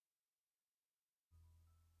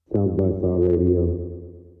South by Star Radio.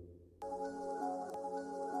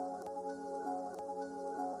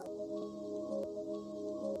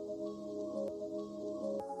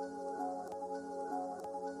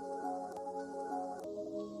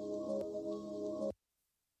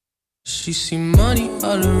 She see money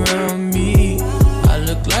all around me. I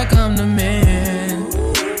look like I'm the man.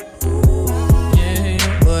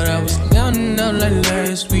 Yeah, but I was down and out like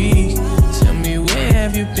last week. Tell me, where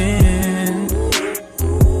have you been?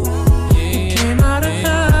 You came out of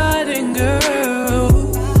hiding, girl.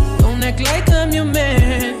 Don't act like I'm your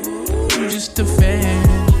man. You just a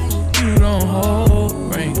fan. You don't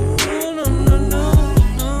hold ring. No,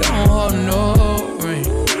 don't hold no ring.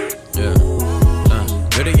 Yeah.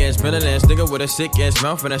 Pretty ass, better ass nigga with a sick ass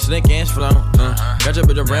mouth and a slick ass flow. Got your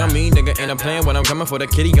bitch around me, nigga, ain't a plan when I'm coming for the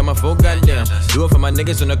kitty. Got my full goddamn. Do it for my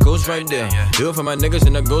niggas and the ghost right there. Do it for my niggas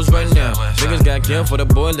and the ghost right now. Niggas got killed for the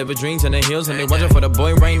boy, living dreams in the hills, and they watching for the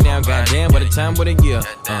boy right now. Goddamn, what a time, what a year.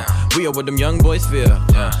 We are what them young boys feel.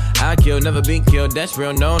 I kill, never be killed, that's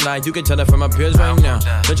real, no lie. You can tell that from my peers right now.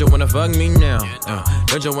 Don't you wanna fuck me now?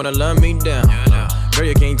 Don't you wanna love me down? Girl,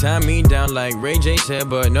 you can't tie me down like Ray J said,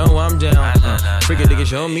 but no, I'm down. Freaking nigga,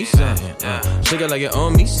 show me something. Shake it like you owe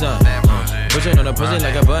me something. Pushing on the pussy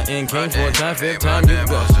like a button. Came 4 times, 5th time you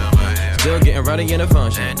go. Still getting rowdy in the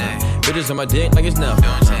function. Bitches on my dick like it's nothing.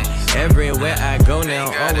 Everywhere I go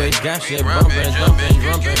now, always got shit bumping,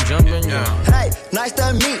 jumping. Hey, nice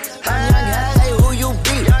to meet. I'm young, hey, who you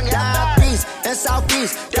be? Down East and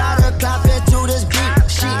Southeast. Got her clapping to this beat.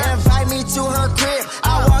 She invite me to her crib.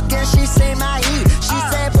 I walk in, she say my heat. She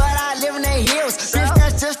said, but I live in the hills. Bitch,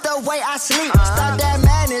 that's just the way I sleep. Stop that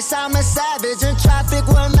madness, I'm a savage. In traffic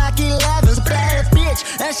with Mac 11s. Bad bitch,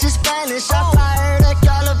 and she Spanish. I fired at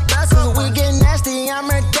all the vessels. We get nasty, I'm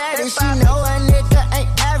her daddy. She know a nigga ain't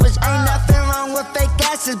average. Ain't nothing wrong with fake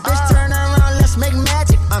asses. Bitch, turn around, let's make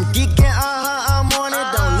magic. I'm geeking, I'm on it.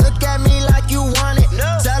 Don't look at me like you want it.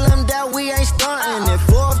 Tell them that we ain't stunting it.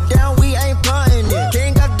 4th down, we ain't punting it.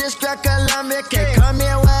 King of District Columbia, can't come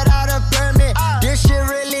here without a permit. This shit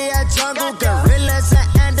really a jungle. Gorillas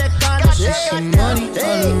and anacondas. She see money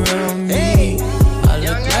all around me. I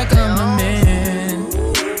look like I'm the man.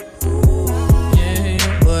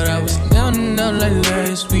 Yeah, but I was down and out like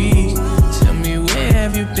last week. Tell me, where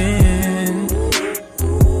have you been?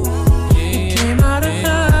 You came out of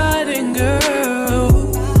hiding, girl.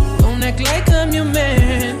 Don't act like I'm your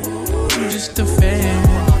man. You just a fan.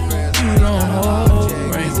 You don't hold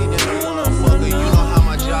right. You know how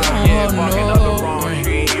my job get. Walking up the wrong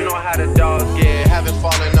street. You know how the dogs get. Haven't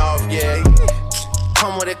fallen off yet.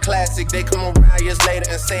 Come with a classic, they come around years later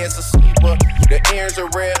and say it's a sleeper. The earns are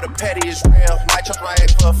real, the petty is real. Might trust my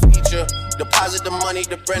ex for a feature. Deposit the money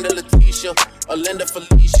to Brenda Leticia or Linda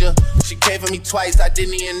Felicia. She came for me twice, I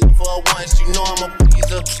didn't even know for her once. You know I'm a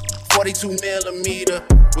pleaser. 42 millimeter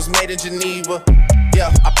was made in Geneva. Yeah,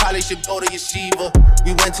 I probably should go to Yeshiva.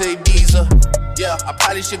 We went to Ibiza. Yeah, I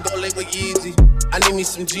probably should go link with Yeezy. I need me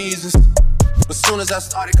some Jesus. But soon as I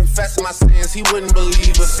started confessing my sins, he wouldn't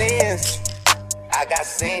believe us. Sins. I got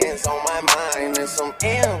sins on my mind and some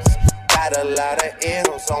M's. Got a lot of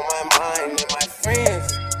M's on my mind and my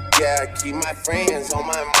friends. Yeah, I keep my friends on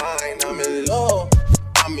my mind. I'm in love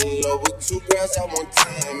with 2 girls at one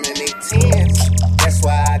time and they 10s. That's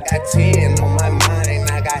why I got 10 on my mind.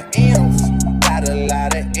 I got M's. Got a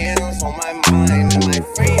lot of M's on my mind and my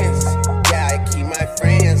friends. Yeah, I keep my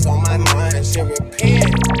friends on my mind. Should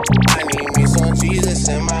repent. I need me some Jesus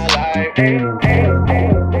in my life.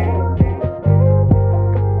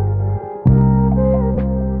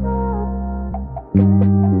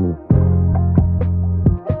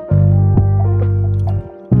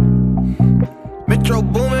 Metro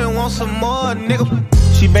Boomin, want some more, nigga.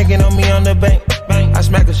 She banking on me on the bank. I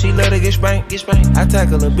smack her, she let her get spanked. I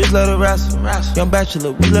tackle her, bitch let her wrestle. Young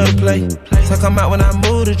bachelor, we love to play. So come out when I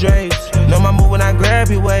move the drapes. Know my move when I grab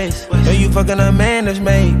your waist. Know you fucking a man that's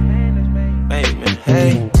made.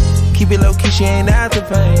 Hey, keep it low key, she ain't after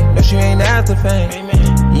fame. No, she ain't after fame.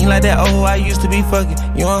 You ain't like that old I used to be fucking.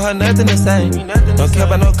 You don't have nothing the same. Don't care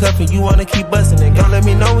about no cuffing, you wanna keep busting it. Don't let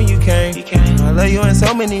me know when you came. I love you in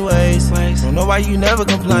so many ways. Don't know why you never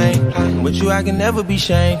complain. With you I can never be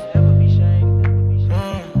shamed.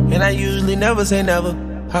 And I usually never say never.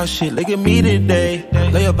 Oh shit, look at me today.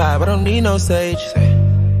 Lay your vibe, I don't need no sage.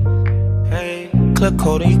 Hey, club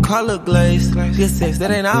coat and you call it glaze. Good sex,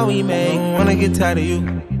 that ain't all we made. Wanna get tired of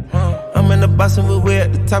you. I'm in the bus and we're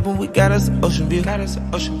at the top and we got us an ocean view.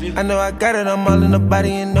 I know I got it, I'm all in the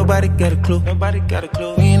body and nobody got a clue.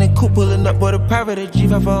 We in the coupe pulling up, boy, the private at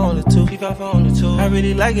G5 on the 2. I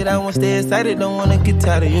really like it, I wanna stay excited, don't wanna get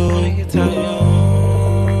tired of you. Wanna get tired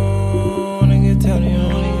of you.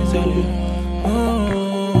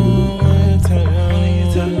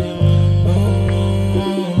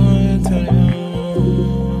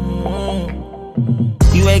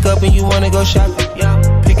 wanna go shopping.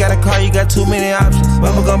 Pick out a car, you got too many options.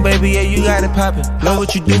 Bubblegum baby, yeah, you got it poppin'. Know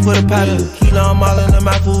what you do for the poppin'. Kilo, I'm all in the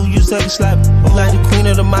mouth, who you suck and slap it. I'm like the queen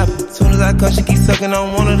of the mop. Soon as I come, she keep sucking, I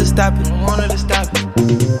don't want her to stop it.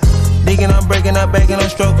 Digging, I'm breaking up, backing, I'm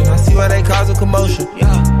stroking. I see why they cause a commotion.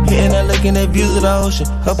 Hitting her, looking at views of the ocean.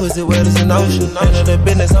 Her pussy wet as an ocean. Into the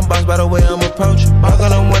business, I'm bossed by the way I'm approaching.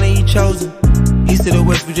 Walking on one of you chosen. East to the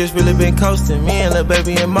west, we just really been coasting. Me and the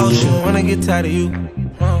baby in motion. Wanna get tired of you.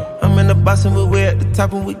 I'm in the Boston, but we're at the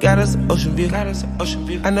top and we got us an ocean view.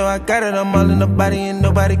 I know I got it, I'm all in the body and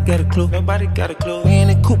nobody got a clue. We in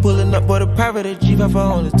the coupe pulling up, boy, the private at G5 for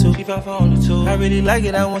only two. I really like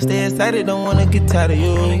it, I wanna stay excited, don't wanna get tired of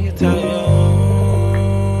you.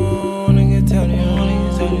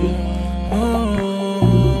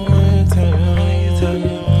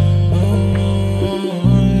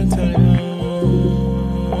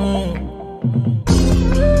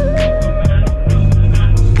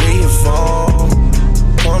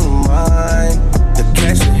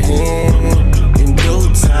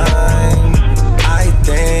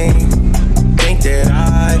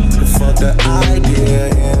 The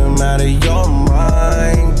idea him out of your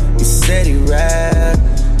mind. He said he rap,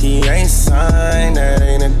 he ain't signed. That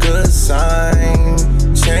ain't a good sign.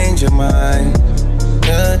 Change your mind.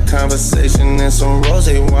 Good conversation and some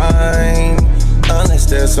rosé wine. Unless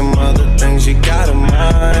there's some other things you gotta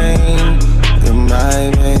mind. You're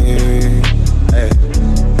my baby. Hey.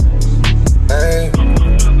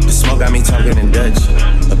 The smoke got me talking in Dutch.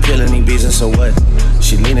 Appealing these beats and so what?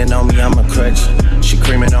 She leaning on me, I'm a crutch. She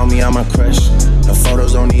creaming on me, I'm a crush. The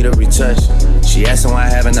photos don't need a retouch. She asking why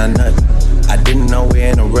haven't I nut. I didn't know we're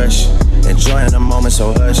in a rush. Enjoying the moment,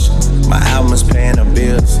 so hush. My album is paying the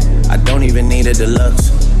bills. I don't even need a deluxe.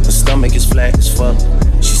 Her stomach is flat as fuck.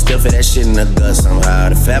 She still fit that shit in the gut somehow.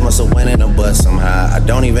 The fat must have went in the butt somehow. I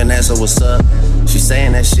don't even ask her what's up. She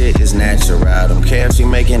saying that shit is natural. I don't care if she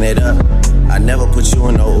making it up. I never put you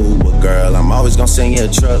in no Uber, girl. I'm always gonna send you a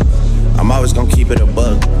truck. I'm always gonna keep it a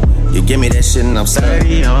buck. You give me that shit and I'm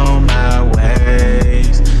steady on my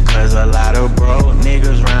ways. Cause a lot of broke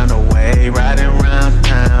niggas round the way, riding round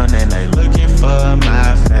town and they looking for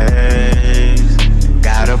my face.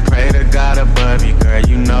 Gotta pray to God above you, girl.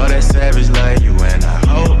 You know that savage love you and I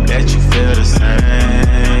hope that you feel the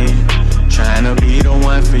same. Tryna be the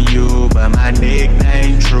one for you, but my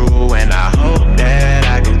nickname true and I hope that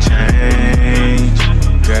I can change.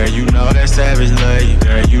 Girl, you know that savage love you.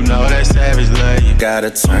 Girl, you know that savage love you.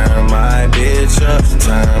 Gotta turn my bitch up,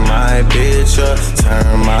 turn my bitch up,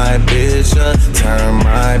 turn my bitch up, turn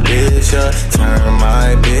my bitch up, turn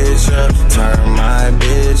my bitch up, turn my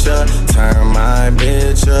bitch up, turn my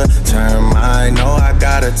bitch up, turn my. No, I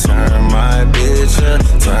gotta turn my bitch up,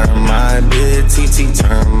 turn my bitch, TT,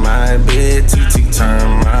 turn my bitch, TT,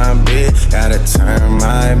 turn my bitch. Gotta turn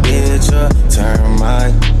my bitch up, turn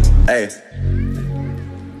my. Hey.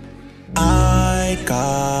 I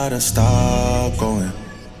gotta stop going.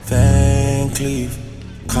 Van Cleef,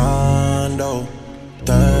 condo,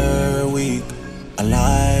 third week. I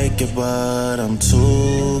like it, but I'm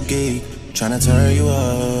too geek. Tryna turn you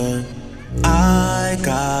up. I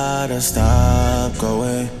gotta stop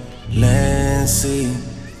going. Lancy,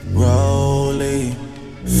 Rolly,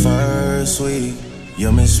 first week.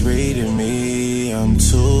 You're misreading me. I'm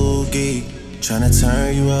too geek. Tryna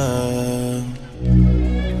turn you up.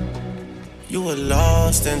 You were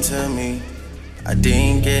lost into me. I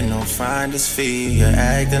didn't get no finder's fee. You're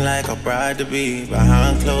acting like a bride to be.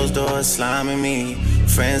 Behind closed doors, sliming me.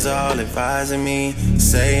 Friends all advising me,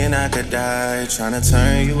 saying I could die, trying to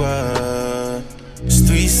turn you up. There's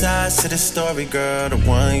three sides to the story, girl. The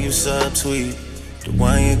one you subtweet, the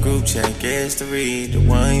one your group chat gets to read, the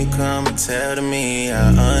one you come and tell to me.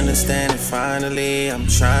 I understand it finally. I'm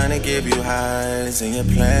trying to give you highs, and you're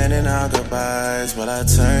planning our goodbyes while I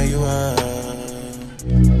turn you up.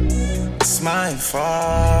 It's my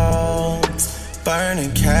fault,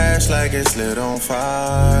 burning cash like it's lit on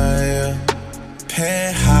fire.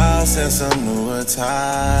 Penthouse and some new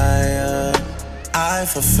attire. I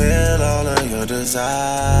fulfill all of your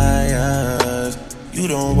desires. You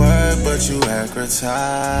don't work, but you act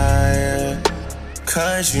retired.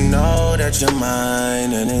 Cause you know that you're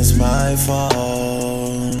mine, and it's my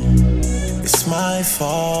fault. It's my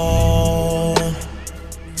fault.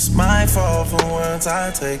 It's my fault for once I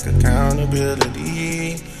take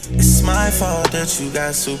accountability. It's my fault that you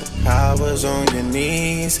got superpowers on your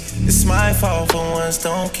knees. It's my fault for once,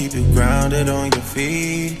 don't keep you grounded on your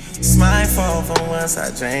feet. It's my fault for once I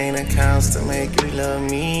drain accounts to make you love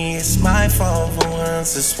me. It's my fault for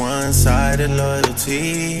once, it's one-sided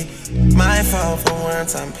loyalty. My fault for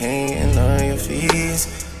once, I'm paying on your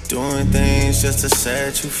fees. Doing things just to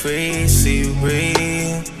set you free, see you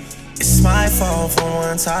breathe. It's my fault for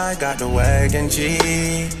once I got the wagon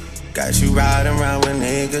G. Got you riding around with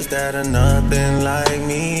niggas that are nothing like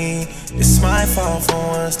me. It's my fault for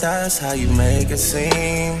once, that's how you make it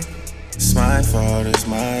seem. It's my fault, it's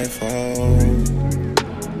my fault.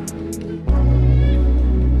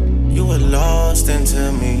 You were lost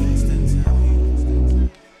into me.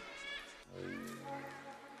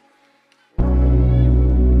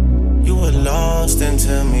 You were lost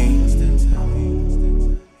into me.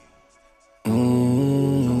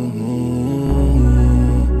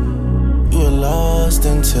 You were lost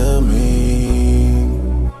into me.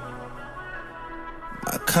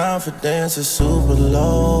 My confidence is super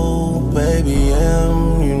low, baby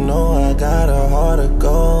M. You know I got a heart of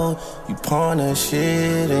gold. You pawn that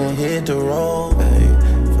shit and hit the road, babe.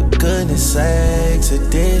 For goodness sakes,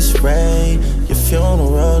 at this rate, your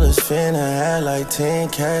funeral is finna have like 10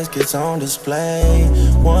 caskets on display.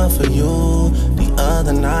 One for you, the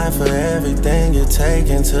other 9 for everything you're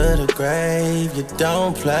taking to the grave. You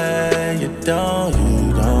don't play, you don't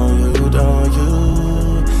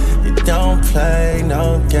play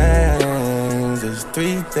no games. There's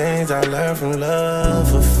 3 things I learned from love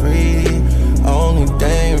for free. Only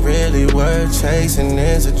thing really worth chasing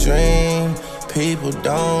is a dream. People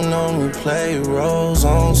don't know me play roles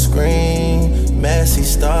on screen. Messy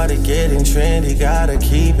started getting trendy, gotta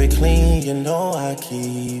keep it clean. You know I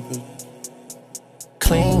keep it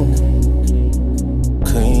clean,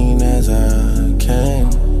 clean as I can.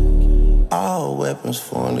 All weapons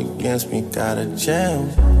formed against me got a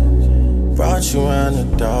jam. Brought you around the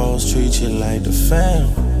dogs, treat you like the fam.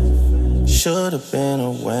 Should've been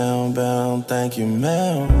around, but I don't thank you,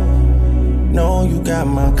 ma'am. Know you got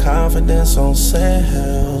my confidence on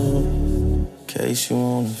sale. In case you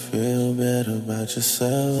wanna feel better about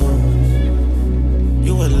yourself.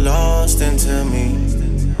 You were lost into me.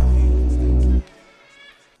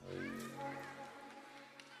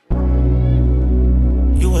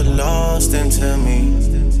 You were lost into me.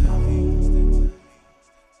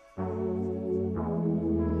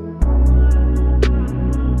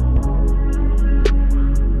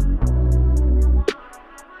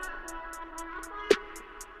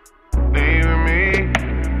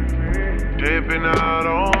 Dipping out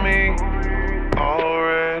on me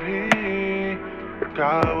already.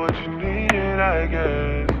 Got what you needed, I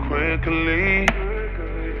guess. Quickly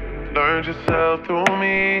learned yourself through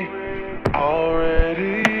me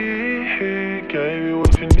already. Gave you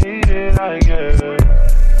what you needed, I guess.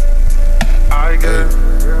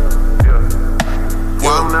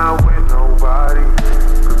 Well, I'm not with nobody,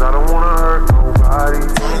 cause I don't wanna hurt nobody.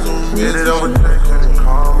 Did it over text and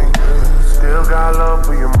call me. Still got love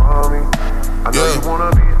for your mommy. I know you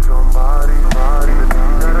wanna be somebody.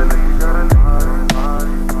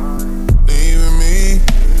 Leaving me,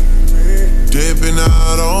 dipping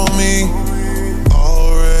out on me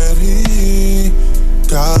already.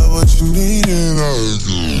 Got what you needed,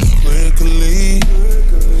 quickly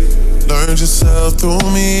learned yourself through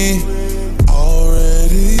me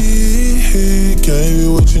already. Gave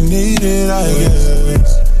you what you needed, I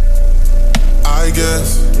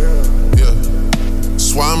guess.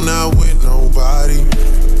 That's why I'm not with nobody,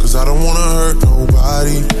 cause I don't wanna hurt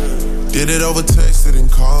nobody. Did it over text, didn't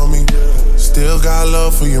call me. Still got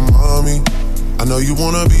love for your mommy. I know you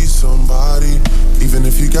wanna be somebody, even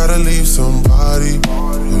if you gotta leave somebody.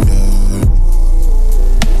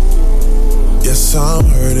 Yes, I'm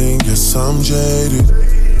hurting, yes, I'm jaded.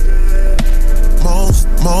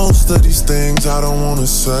 Most of these things I don't wanna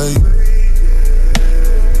say.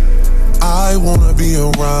 I wanna be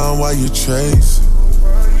around while you're chasing.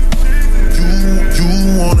 You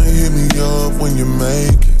wanna hit me up when you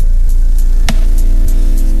make it.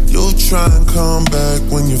 You'll try and come back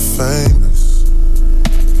when you're famous.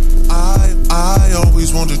 I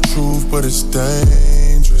always want the truth, but it's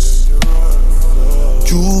dangerous.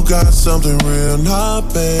 You got something real,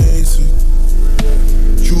 not basic.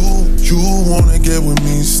 You wanna get with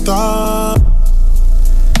me, stop.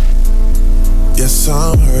 Yes,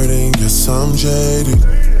 I'm hurting, yes, I'm jaded.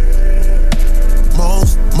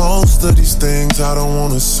 Most of these things I don't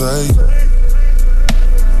wanna say.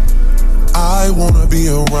 I wanna be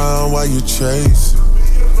around while you're chasing.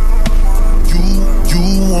 You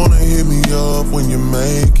wanna hit me up when you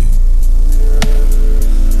make it.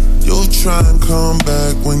 You'll try and come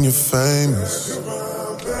back when you're famous.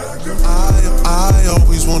 I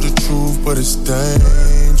always want the truth, but it's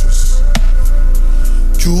dangerous.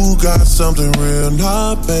 You got something real,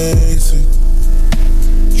 not basic.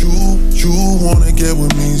 You wanna get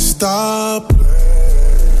with me, stop.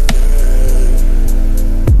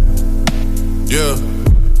 Yeah.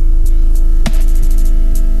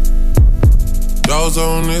 Dogs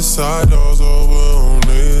on this side, dogs over on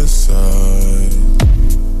this side.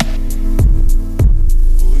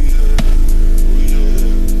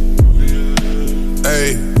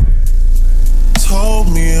 Hey,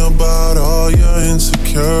 told me about all your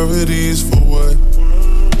insecurities for what?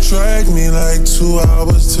 Dragged me like 2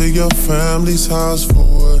 hours to your family's house for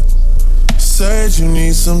what? Said you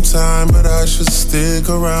need some time, but I should stick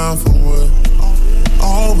around for what?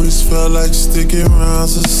 Always felt like sticking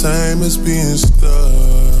around's the same as being stuck.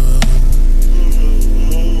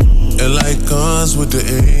 And like guns with the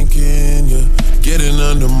ink in ya, getting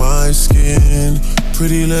under my skin.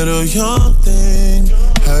 Pretty little young thing,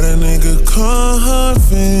 had a nigga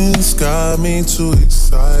convinced, got me too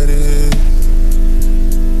excited.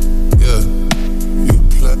 Yeah,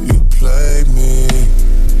 you play me,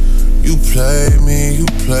 you play me, you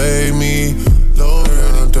play me. Low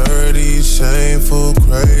down, dirty, shameful,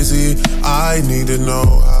 crazy. I need to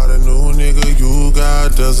know how the new nigga you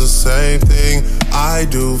got does the same thing I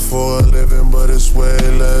do for a living, but it's way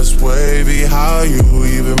less wavy. How you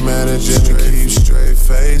even managing to keep straight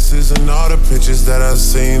faces and all the pictures that I've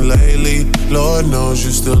seen lately? Lord knows you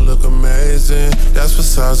still look amazing. That's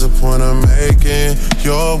besides the point I'm making.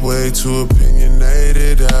 You're way too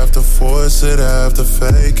opinionated. I have to force it, I have to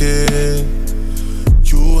fake it.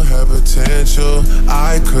 You have potential,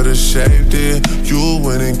 I could've shaped it. You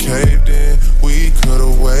went and caved in, we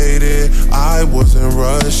could've waited. I wasn't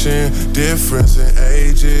rushing, difference in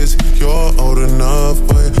ages. You're old enough,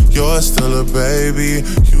 but you're still a baby.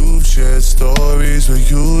 You've shared stories where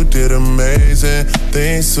you did amazing.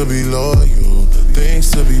 Things to be loyal,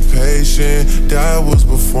 things to be patient. That was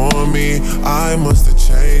before me, I must've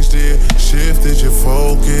changed it. Shifted your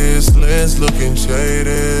focus, lens looking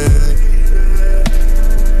jaded.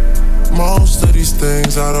 Most of these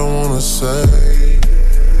things I don't wanna say.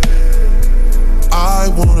 I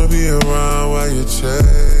wanna be around while you're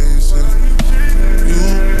chasing.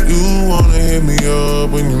 You wanna hit me up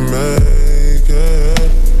when you make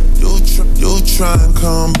it. You try and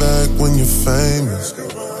come back when you're famous.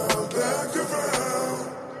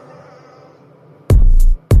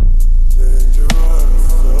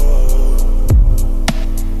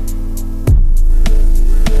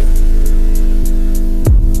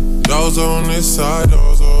 Dogs on this side,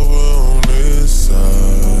 dogs over on this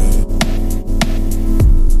side.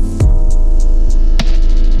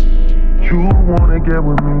 You wanna get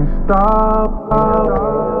with me, stop.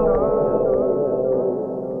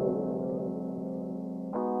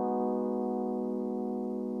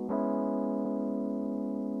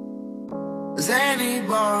 Zany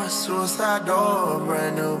bar, suicide door,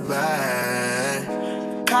 brand new bag.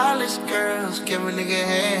 College girls give a nigga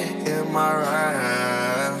head in my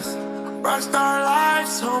raps. Rockstar life,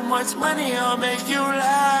 so much money, I'll make you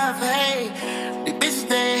laugh. Hey, the bitches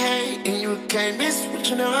they hate, and you can't miss what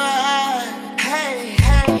you never had. Hey,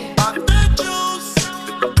 hey, off the juice,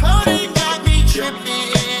 clothing got me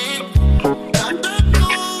tripping. Got the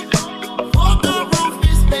blue, walk the roof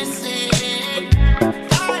is missing.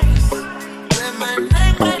 Ice,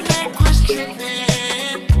 lemonade, my neck was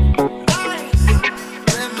tripping. Ice,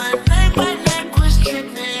 lemonade, my neck was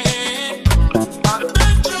tripping. Off the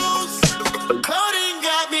juice, clothing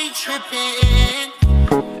got me tripping.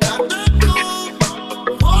 Got the blue,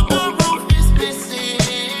 walk the roof is missing.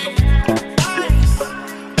 Ice,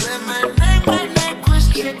 lemonade, my neck was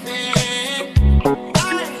tripping.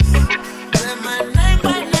 Ice, lemonade,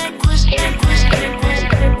 my neck was tripping.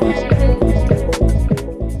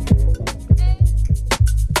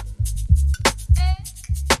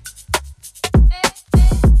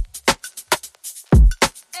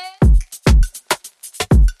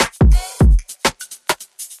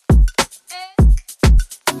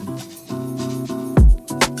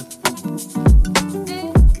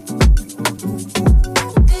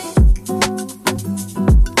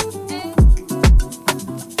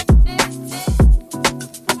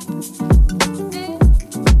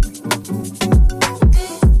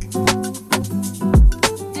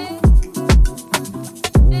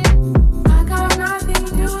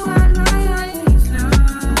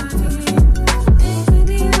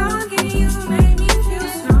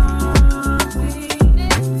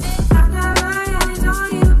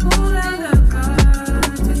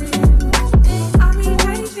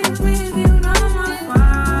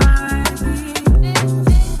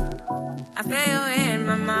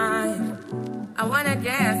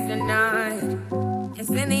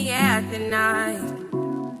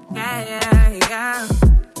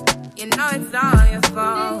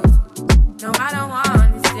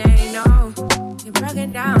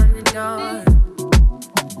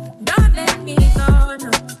 Don't let me go,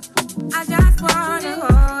 no. I just wanna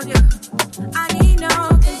hold you. I need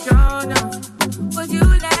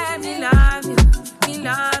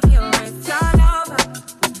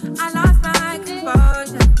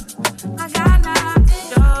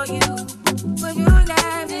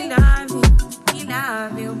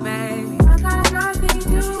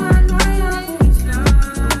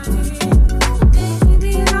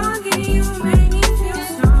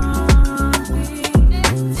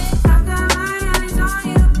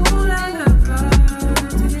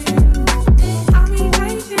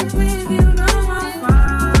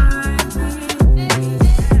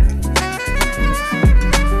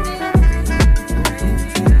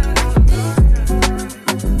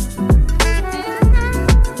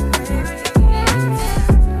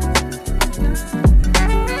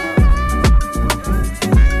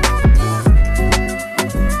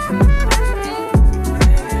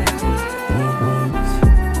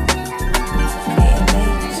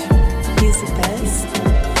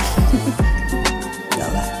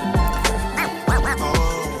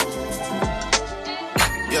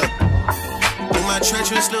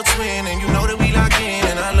treacherous little twin, and you know that we lock in.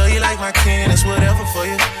 And I love you like my kin, it's whatever for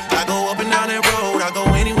you. I go up and down that road, I go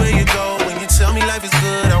anywhere you go. When you tell me life is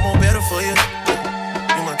good, I want better for you.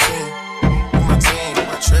 You my twin, you my twin, you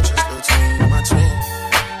my treacherous little twin, you my twin,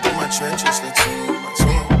 you my treacherous little twin, you my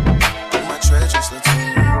twin, you my treacherous little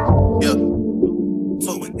twin. Yeah.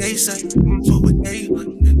 For what they say, for what they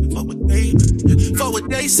for what they for what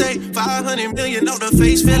they say. 500 million on the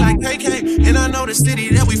face, feel like KK. And I know the city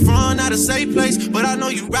that we from, not a safe place. But I know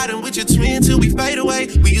you riding with your twin till we fade away.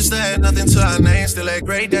 We used to have nothing to our name, still had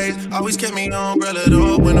great days. Always kept me on umbrella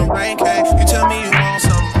door when the rain came. You tell me you want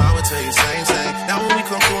something, I would tell you same thing. Now when we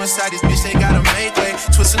come through inside this bitch, they gotta make way.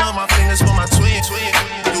 Twisting up my fingers for my twin.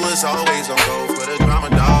 You was always on go for the drama,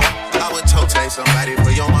 dog. I would toe take somebody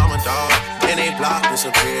for your mama, dog. And they block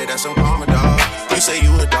disappear, that's some karma, dog. You say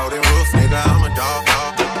you a dog, then roof, nigga, I'm a dog,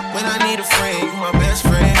 dog. When I need a friend, you my best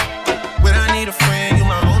friend. When I need a friend, you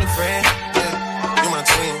my only friend. Yeah, you my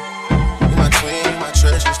twin, you my twin, you my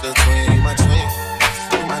treacherous little twin, you my twin,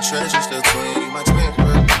 you my treacherous little twin, you my twin,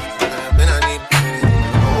 bro. When I need a friend, you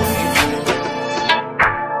my only friend.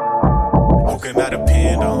 Who can I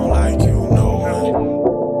depend on like you know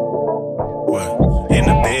what? In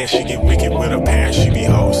the bed, she get wicked with her parents, she be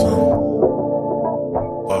wholesome.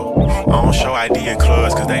 I don't show ID at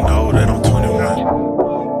clubs cause they know that I'm 21.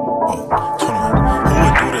 Whoa, 21. Who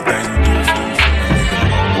would do the things we do for a nigga?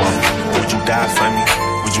 Whoa. Would you die for me?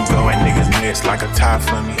 Would you go at niggas' necks like a tie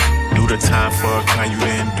for me? Do the time for a crime you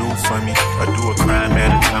didn't do for me? Or do a crime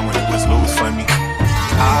at a time when it was loose for me?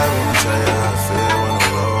 I wouldn't tell you how I feel when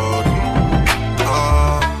I'm loaded.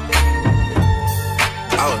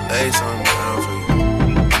 I would lay something down for you.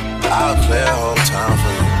 I would play a whole time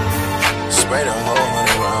for you. Spray the whole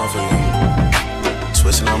 100 round for you.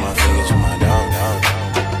 Twisting on my fingers with my dog, dog, dog.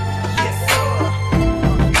 Yes, sir.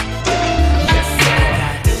 Yes, sir.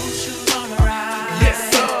 Got new shoes on the ride. Yes,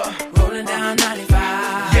 sir. Rolling down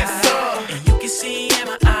 95. Yes, sir. And you can see in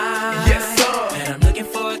my eyes. Yes, sir. That I'm looking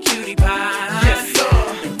for a cutie pie. Yes, sir.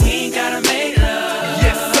 And we ain't gotta make love.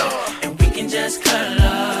 Yes, sir. And we can just cuddle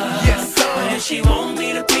up. Yes, sir. But if she want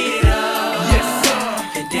me to beat it up. Yes, sir.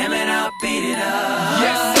 Then damn it, I'll beat it up.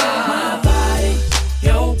 Yes, sir. My body,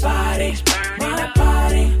 your body. My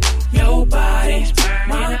body, your body,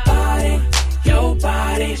 my body, your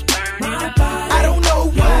body, my body. I don't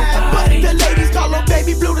know why, but the ladies call them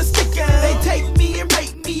baby blue the sticker. They take me and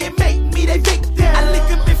rape me and make me they victim. I lick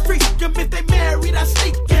them and freak them if they married, I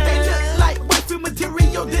sneak them. They look like wifey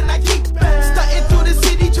material, then I keep them. Stunting through the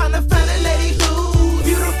city trying to find a lady who's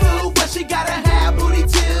beautiful, but she gotta have booty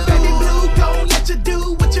too. Baby blue, gon' let you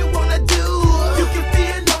do what you wanna do. You can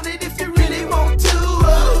feel on it if you really want to.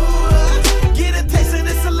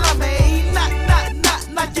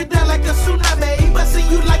 Knock you down like a tsunami, busting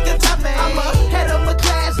you like a tummy. I'm ahead of my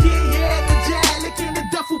class, yeah, the jazz, licking the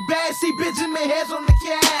duffel bag, see Benjamin heads on the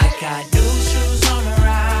cat. I got new shoes on the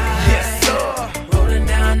ride. Yes, sir. Rolling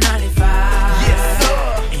down 95. Yes, sir.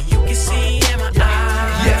 And you can see in my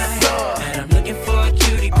eyes. Yes, sir. That I'm looking for a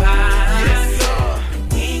cutie pie. Yes, sir. And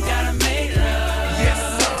we ain't gotta make love. Yes,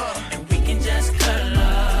 sir. And we can just cuddle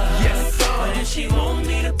up. Yes, sir. But if she want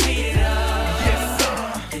me to beat it up. Yes, sir.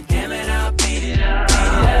 Then damn it, I'll beat it up.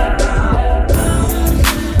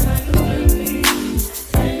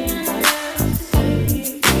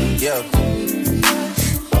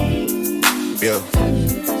 Yeah.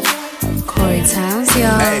 Corey Towns,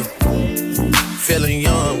 y'all. Hey. Feeling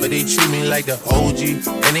young, but they treat me like the OG.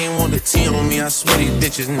 And they want the T on me, I swear these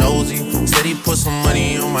bitches nosy. Said he put some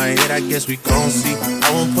money on my head, I guess we gon' see.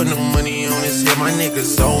 I won't put no money on his head, my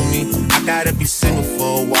niggas owe me. I gotta be single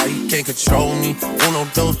for a while, you can't control me. Uno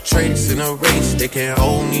those traits in a race, they can't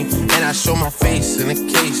hold me. And I show my face in a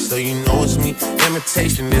case, so you know it's me.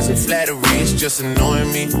 Imitation isn't flattery, it's just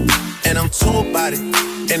annoying me. And I'm too about it.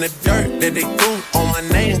 And the dirt that they threw on my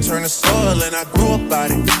name turned to soil, and I grew up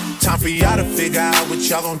about it. Time for y'all to figure out what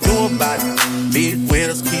y'all gon' do about it. Big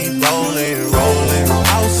wheels keep rolling, rolling.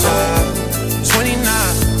 Outside, 29,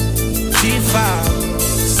 G5,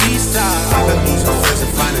 Seaside. I've been losing friends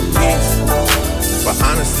and finding peace. But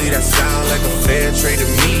honestly, that sound like a fair trade to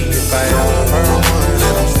me. If I ever heard one,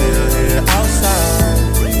 then I'm still here. Outside,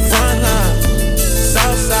 front line,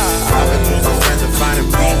 south side. I've been losing friends and finding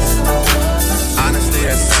peace. Honestly,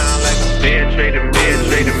 that sound like a fair trade to me.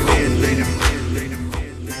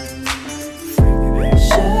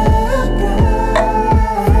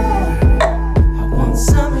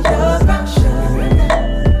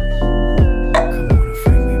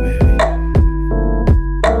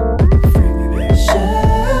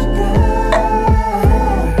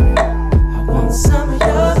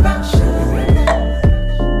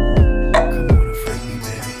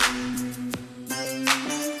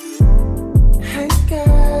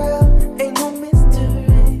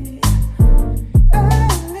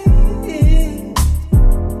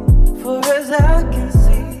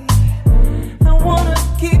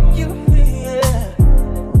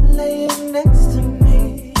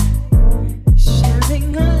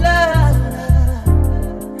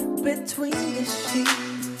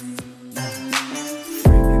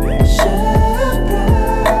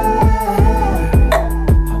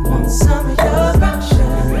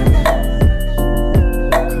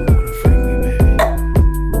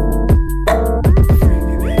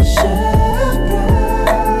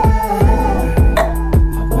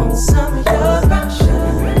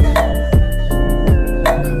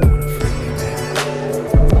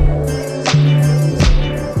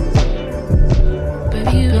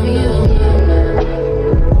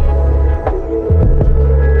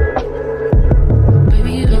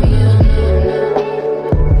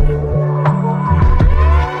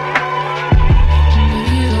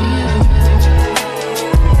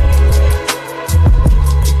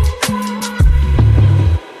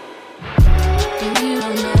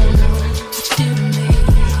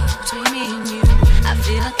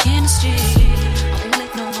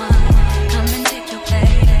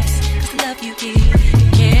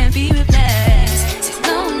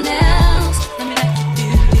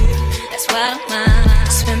 I don't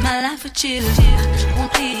mind. Spend my life with you. I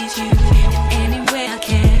won't please you in any way I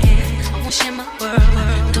can. I won't share my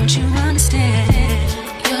world. Don't you understand?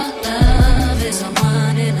 Your love is a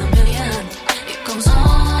one in a million. It goes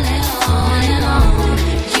on and on and on.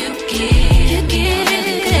 You give me a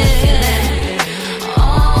good feeling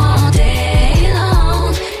all day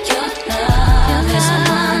long. Your love is a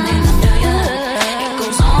one in a million. It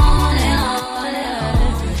goes on and on and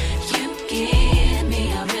on. You give me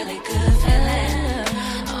a really good feeling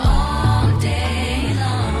all day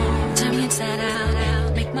long. Turn me inside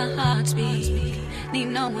out, make my heart speak. Need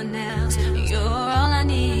no one else. You're all I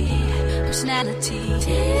need. Personality,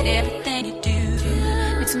 everything you do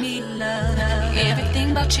makes me love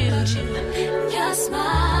everything about you. Your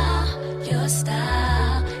smile, your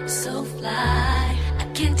style, so fly. I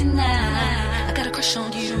can't deny. I got a crush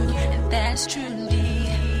on you, and that's true indeed.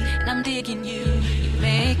 And I'm digging you. You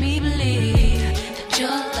make me believe that your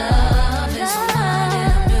love is one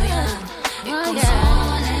in a million. It goes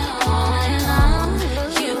on and on and on.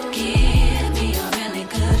 You give me a really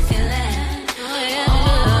good feeling.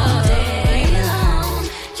 All day long.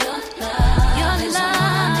 Your love is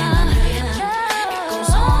one in a million. It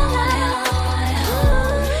goes on and on and on.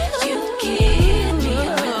 You give me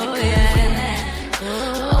a really good feeling.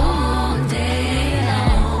 All day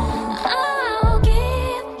long. I'll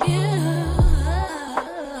give you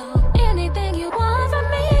anything you want from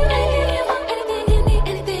me. Anything you need,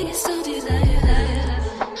 anything you so desire.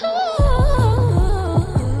 Ooh,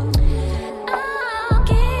 I'll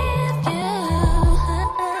give you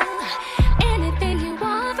anything you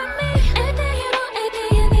want from me. Anything you want, anything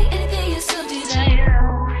you need, anything you so desire.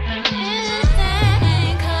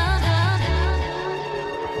 Anything, come down.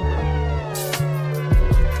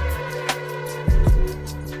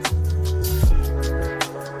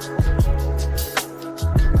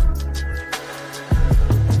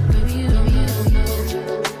 Baby, you don't know.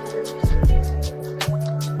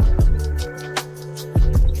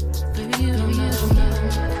 Baby, you don't know.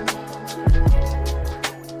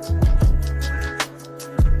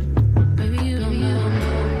 Baby, you don't know.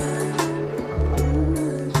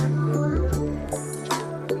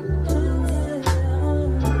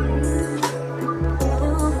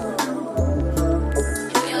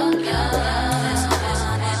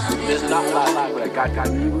 There's not a lot of people that got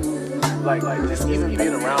people. Like just even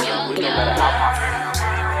being around them, we know better how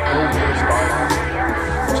popular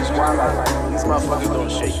Which is why these motherfuckers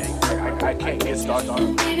don't shake. Like, I can't get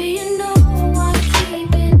started. Baby, you know I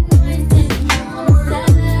keep it nice and warm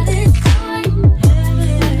all the time.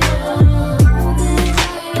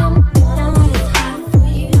 I'm always hot for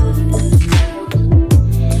you.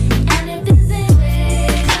 And if there's anything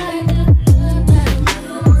I do,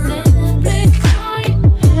 celebrate time.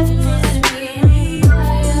 Really, I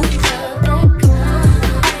have felt that kind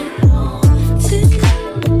too.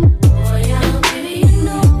 Oh yeah, baby, you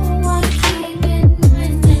know I keep it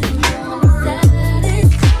nice and warm all the time.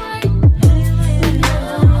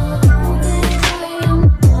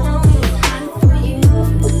 I'm always hot for you.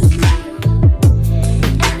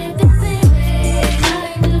 And if there's anything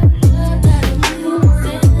I do,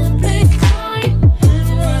 celebrate time.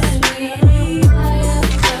 Really, I have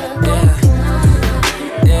felt that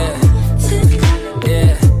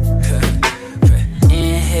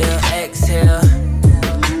Inhale, exhale.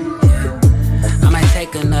 I might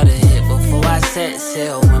take another hit before I set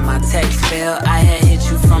sail. When my text failed, I had hit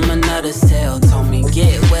you from another cell. Told me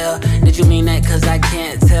get well. Did you mean that? Cause I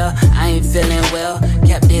can't tell. I ain't feeling well.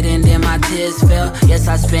 Kept it and then my tears fell. Yes,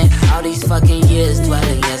 I spent all these fucking years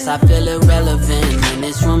dwelling. Yes, I feel irrelevant. In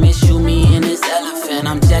this room, it's you, me, and this elephant.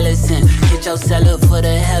 I'm jealous and hit your cellar for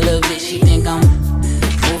the hell of it. She think I'm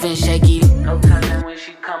moving shaky. No telling when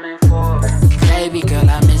she coming for. Baby girl,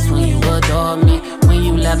 I miss when you adore me. When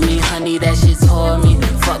you left me, honey, that shit tore me.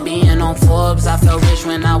 Fuck being on Forbes, I felt rich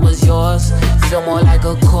when I was yours. Feel more like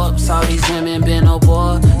a corpse, all these women been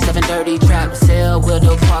aboard. 7:30 trap sale, will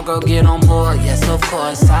the park girl get on board? Yes, of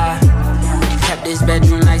course, I kept this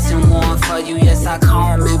bedroom nice and warm for you. Yes, I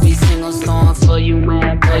calm every single storm for you,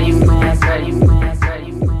 man, for you, man, for you, man, for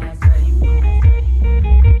you, man, for you, man.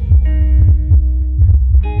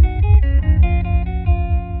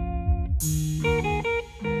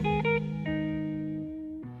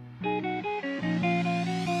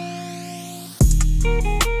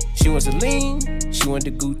 She wants to lean, she want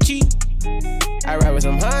the Gucci. I ride with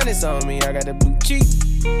some harness on me, I got the blue cheek.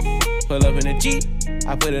 Pull up in a Jeep,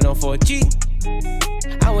 I put it on 4G.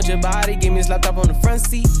 I want your body, give me a slap top on the front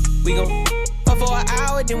seat. We gon' fuck for an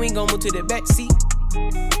hour, then we gon' move to the back seat.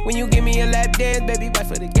 When you give me a lap dance, baby, wait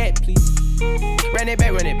for the gap, please. Run it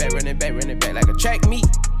back, run it back, run it back, run it back like a track meet.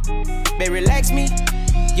 Baby, relax me.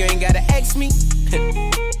 You ain't gotta ask me.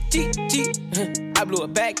 G. I blew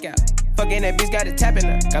it back out. Fucking that bitch got it tapping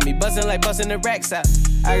up. Got me buzzing like busting the racks out.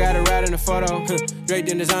 I got a ride in the photo. Draped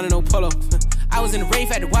in designer, no polo. I was in the rave,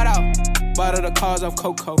 had to white out. Bought all the cars off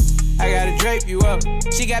Coco. I gotta drape you up.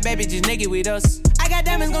 She got baby just naked with us. I got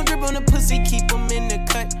diamonds gon' drip on the pussy, keep them in the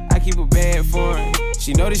cut. I keep a bad for her.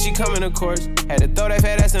 She know that she coming, of course. Had to throw that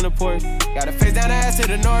fat ass in the porch. Got her face down her ass to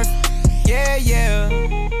the north. Yeah.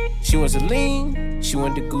 She wants to lean, she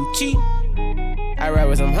want the Gucci. I ride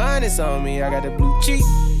with some harness on me, I got the blue cheek.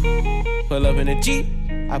 Pull up in a Jeep,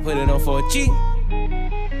 I put it on for a G.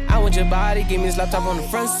 I want your body, give me this laptop on the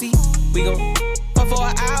front seat. We gon' fuck for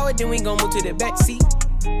an hour, then we gon' move to the back seat.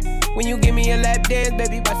 When you give me a lap dance,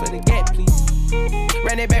 baby, bite for the gap, please.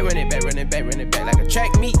 Run it back like a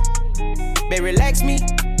track meet. Baby, relax me,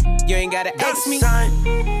 you ain't gotta ask me.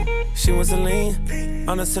 She wants to lean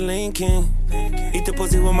on a Celine King. Eat the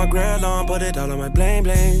pussy with my grill on, put it all on my bling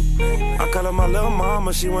bling. I call her my little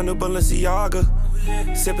mama, she want to Balenciaga.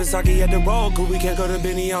 Sippin' sake at the road, cause we can't go to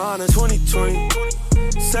Benihana. 2020,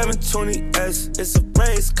 720S, it's a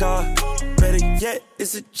race car. Better yet,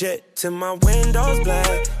 it's a jet till my windows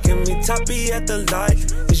black. Give me toppy at the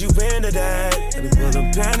light, is you into that? Let me pull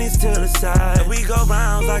them panties to the side. We go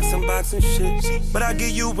rounds like some boxing shit, but I give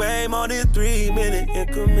you way more than 3-minute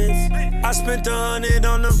increments. I spent 100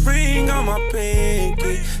 on the ring on my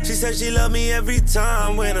pinky. She said she love me every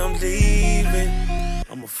time when I'm leaving.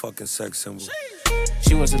 I'm a fucking sex symbol.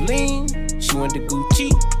 She wants to lean, she want the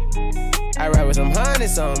Gucci. I ride with some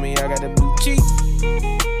harness on me, I got the blue cheek.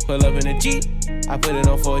 Pull up in a Jeep, I put it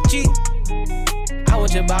on for a G. I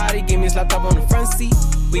want your body, give me this laptop on the front seat.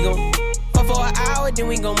 We gon' fuck for an hour, then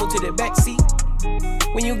we gon' move to the back seat.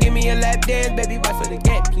 When you give me a lap dance, baby, bite for the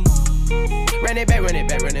gap, please. Run it back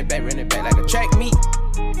like a track meet.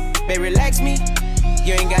 Baby, relax me,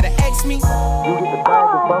 you ain't gotta ask me. You get the bag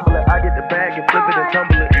and fumble it, I get the bag and flip it and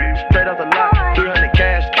tumble it. Straight off the lot, 300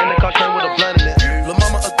 cash, and the car came with a blunt in it. Lil'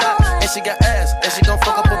 mama a thot, and she got ass, and she gon'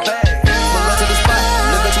 fuck up her bag. Pull up to the spot,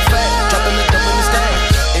 look at you fat, dropping the dump in the stash.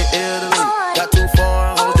 In Italy, got too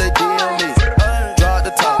foreign hoes, they D on me. Draw at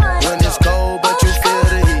the top, when it's cold, but you feel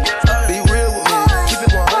the heat. Be real with me, keep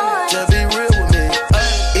it 100, just be real with me.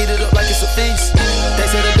 Eat it up like it's a feast, they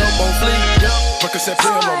say the dope won't flee. Percocet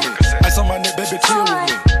pill on me, ice on my neck, baby, chill with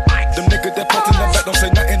me. Them niggas that pop in the back don't say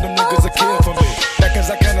nothing, them niggas a kill for me. Back as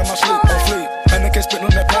I can in my sleep, on fleek, and they can't spit on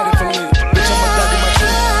that patty for me. Bitch, I'm a dog in my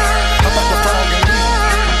tree, how about the frog and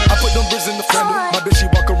leave? I put them bricks in the fender, my bitch, she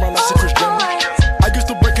walk around like she Kris Jenner. I used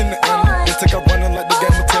to break in the end, then take her running like the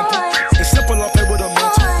game of Temple. It's simple, I play with a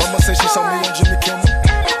mental, mama say she saw me on Jimmy Kimmel.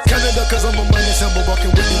 Canada, cause I'm a money symbol, walking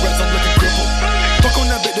with the rats, I'm looking crippled. Fuck on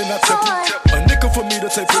that bitch, then I tip her. A nickel for me to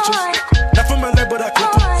take pictures, not from LA, but I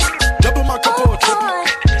clip her. Double my cup or a triple.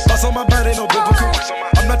 Boss on my body, no biblical.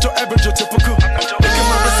 I'm not your average or typical. Look at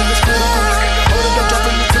my wrist and it's critical. Hold it up,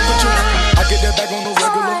 dropping the temperature. I get that bag on the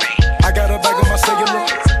regular. I got a bag on my cellular.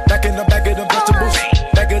 Back in the bag of them vegetables.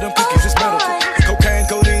 Bag of them cookies, it's medical. Cocaine,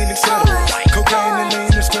 codeine, etc. Cocaine and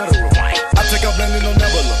lean is federal. I take off landing on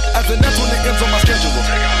Nebula. As the next one, it ends on my schedule.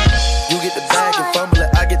 You get the bag and fumble it,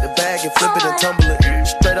 I get the bag and flip it and tumble it.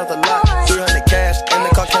 Straight off the lot, 300 cash, and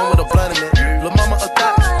the car came with a blunt in it. Lil' mama a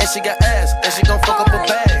thot, and she got ass, and she gon' fuck up her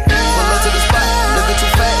bag. Pull up to the spot, looking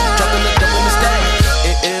too fat, dropping the dump in the stash.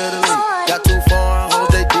 In Italy, got too foreign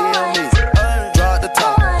hoes, they D on me. Draw at the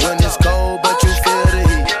top, when it's cold, but you feel the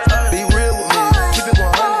heat. Be real with me, keep it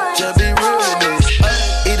 100, just be real with me.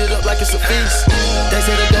 Eat it up like it's a feast, they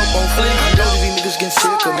say the dope won't flee. I know these niggas getting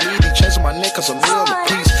sick of me, they changing my neck cause I'm real a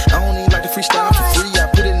piece. I don't even like to freestyle for free, I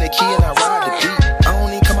put in the key and I ride the beat. I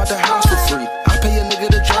don't even come out the house for free, I pay a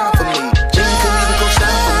nigga to drive for me. Jimmy couldn't even go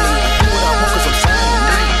sign for me, I do what I want cause I'm signing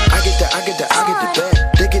me. I get the bag,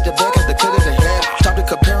 they get the bag, have to cut it in half. Stop the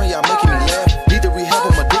comparing, y'all making me laugh. Need to rehab,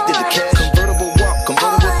 I'm addicted to cash. Convertible walk,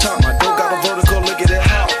 convertible talk, my dough got a vertical, look at that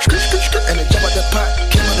how. And then jump out the pot,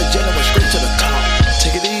 came out the jet and went straight to the top.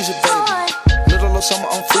 Take it easy, baby, middle of summer,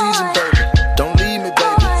 I'm freezing, baby. Don't leave me,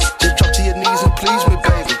 baby, just drop to your knees and please me,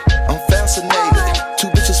 baby. I'm fascinated, 2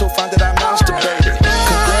 bitches so fine that I masturbated.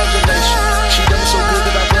 Congratulations, she done so good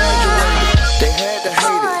that I graduated. They had to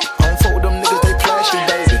hate it, I don't fuck with them niggas, they plastic,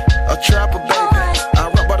 baby. A trapper, baby, I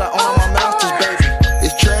rap but I own my masters, baby.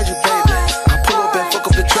 It's tragic, baby, I pull up and fuck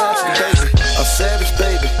up the traffic, baby. A savage,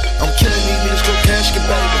 baby, I'm killing these niggas, go casket,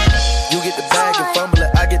 baby. You get the bag and fumble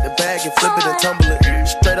it, I get the bag and flip it and tumble it.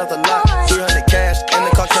 Straight off the lot, 300 cash, and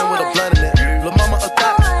the car came with a blunt in it. Lil' mama a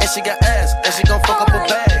thot, and she got ass, and she gon' fuck up her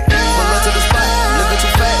bag. Pull up to the spot, looking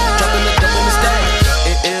too fat, dropping the dump in the stash.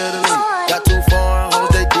 In Italy, got too foreign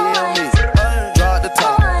hoes, they D on me. Draw at the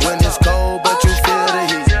top, when it's cold, but you feel the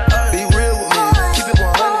heat.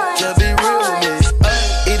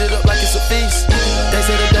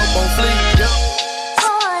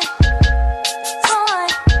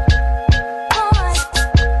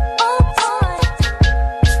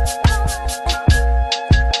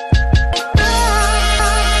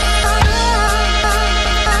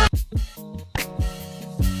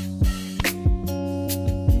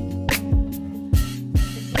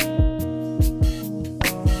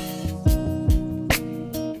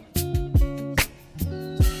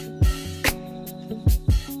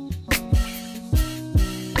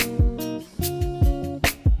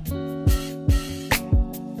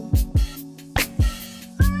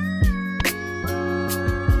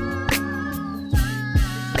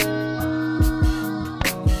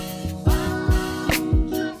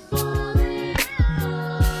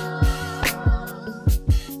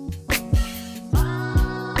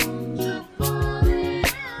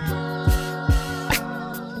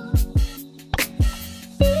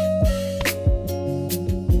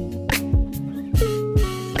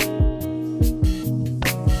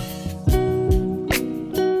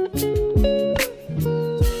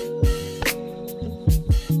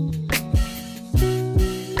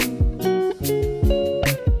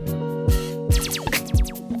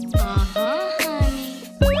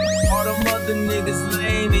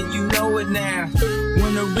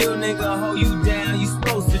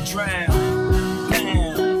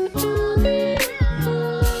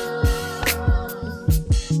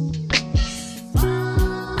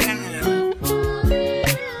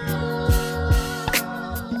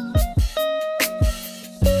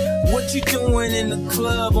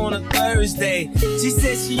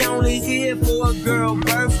 said she only here for a girl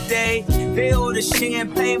birthday. They order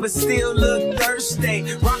champagne but still look thirsty.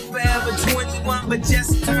 Rock forever 21 but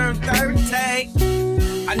just turned 30.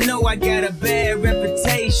 I know I got a bad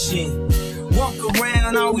reputation. Walk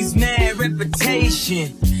around always mad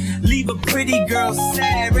reputation. Leave a pretty girl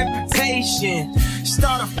sad reputation.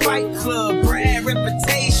 Start a fight club, bad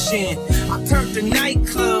reputation. I turned the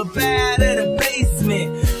nightclub out of the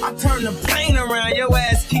basement. I turned the plane around, your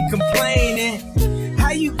ass keep complaining.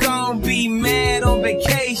 How you gon' be mad on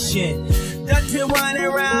vacation? Dutton running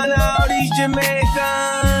around all these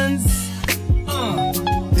Jamaicans.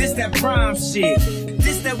 This that prime shit.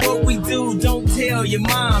 This that what we do, don't tell your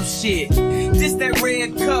mom shit. This that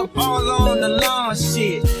red cup all on the lawn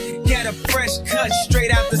shit. Got a fresh cut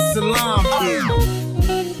straight out the salon.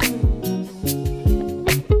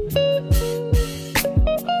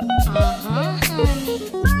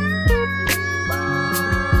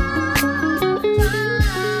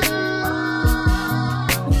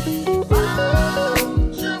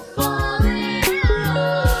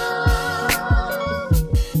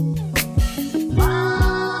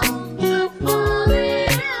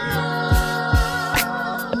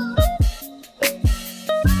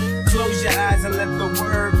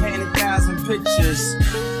 Pictures.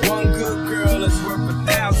 One good girl is worth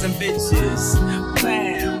 1,000 bitches.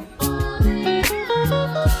 Bam.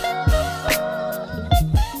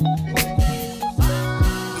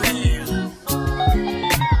 Bam.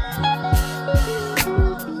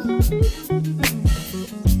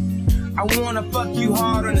 I wanna fuck you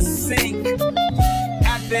hard on the sink.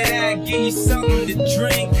 After that, give you something to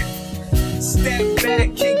drink. Step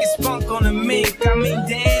back, kick your spunk on the mink. I mean,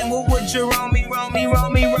 damn, what would you wrong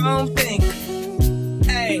think?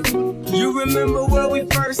 Hey, you remember where we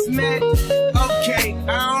first met? Okay,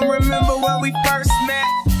 I don't remember where we first met.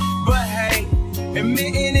 But hey,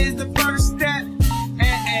 admitting is the first step. And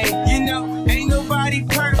hey, you know, ain't nobody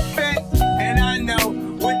perfect. And I know,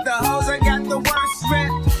 with the hoes I got the worst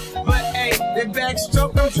rep. But hey, the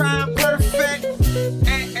backstroke I'm trying perfect.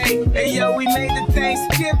 Hey, yo, we made the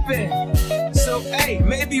Thanksgiving. So, hey,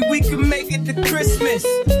 maybe we can make it to Christmas.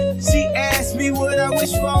 She asked me what I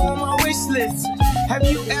wish for on my wish list. Have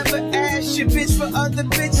you ever asked your bitch for other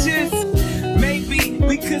bitches? Maybe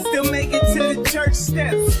we could still make it to the church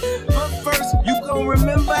steps. But first, you gon'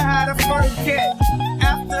 remember how to first get.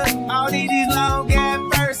 After all these long ass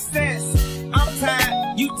first sets. I'm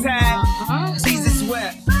tired, you tired, Jesus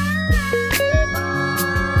wept.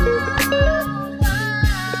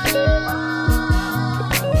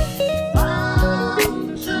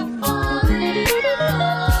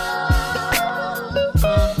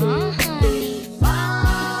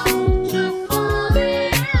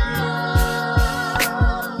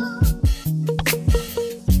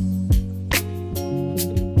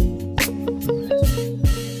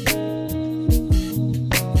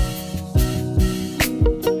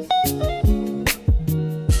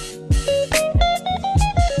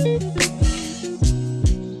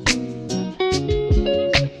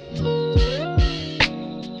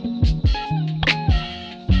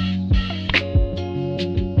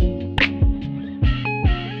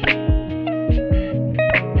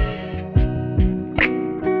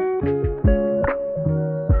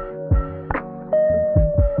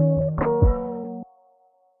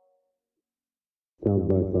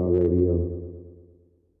 Soundbite Radio.